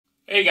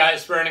Hey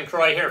guys, Vernon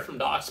Croy here from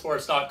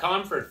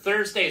DocSports.com for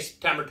Thursday,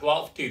 September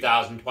 12th,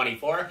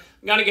 2024. I'm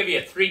going to give you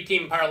a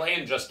 3-team parlay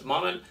in just a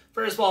moment.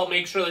 First of all,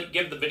 make sure that you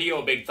give the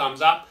video a big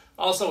thumbs up.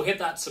 Also, hit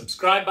that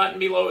subscribe button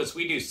below as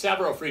we do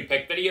several free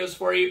pick videos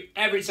for you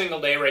every single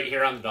day right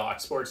here on the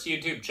Doc Sports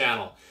YouTube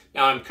channel.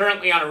 Now, I'm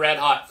currently on a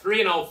red-hot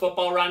 3-0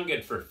 football run,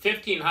 good for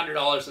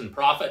 $1,500 in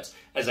profits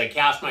as I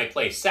cashed my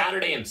play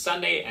Saturday and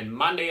Sunday and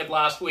Monday of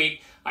last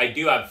week. I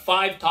do have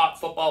 5 top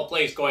football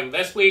plays going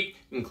this week,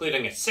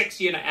 including a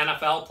 6-unit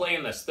NFL play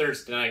in this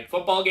Thursday night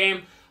football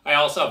game. I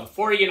also have a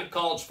 4-unit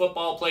college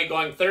football play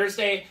going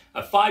Thursday,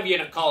 a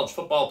 5-unit college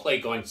football play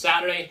going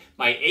Saturday,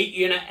 my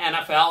 8-unit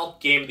NFL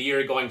game of the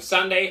year going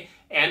Sunday,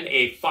 and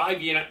a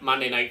 5-unit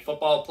Monday night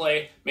football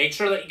play. Make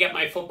sure that you get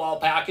my football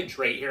package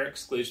right here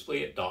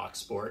exclusively at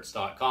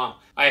DocSports.com.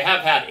 I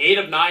have had 8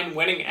 of 9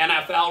 winning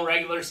NFL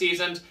regular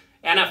seasons.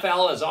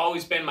 NFL has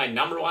always been my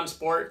 #1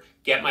 sport.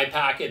 Get my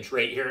package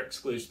right here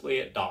exclusively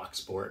at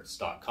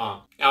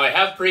DocSports.com. Now, I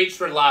have preached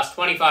for the last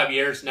 25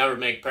 years, never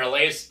make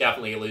parlays,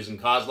 definitely a losing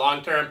cause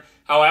long term.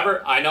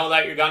 However, I know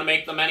that you're going to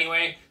make them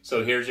anyway,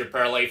 so here's your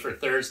parlay for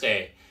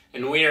Thursday.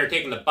 And we are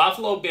taking the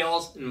Buffalo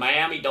Bills and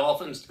Miami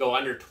Dolphins to go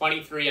under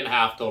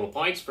 23.5 total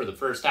points for the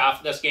first half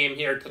of this game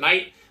here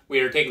tonight. We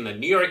are taking the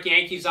New York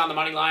Yankees on the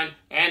money line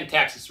and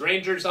Texas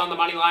Rangers on the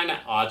money line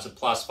at odds of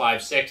plus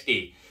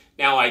 560.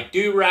 Now, I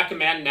do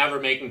recommend never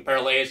making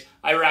parlays.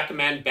 I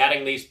recommend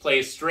betting these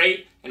plays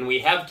straight, and we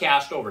have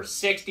cashed over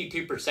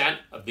 62%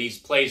 of these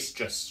plays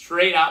just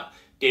straight up,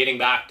 dating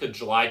back to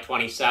July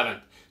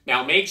 27th.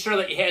 Now, make sure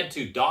that you head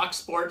to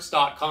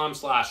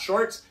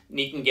DocSports.com/shorts, and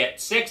you can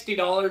get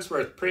 $60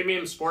 worth of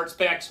premium sports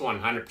picks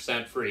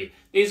 100% free.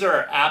 These are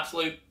our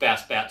absolute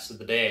best bets of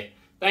the day.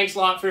 Thanks a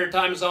lot for your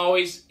time as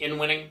always. In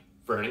winning,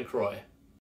 Vernon Croy.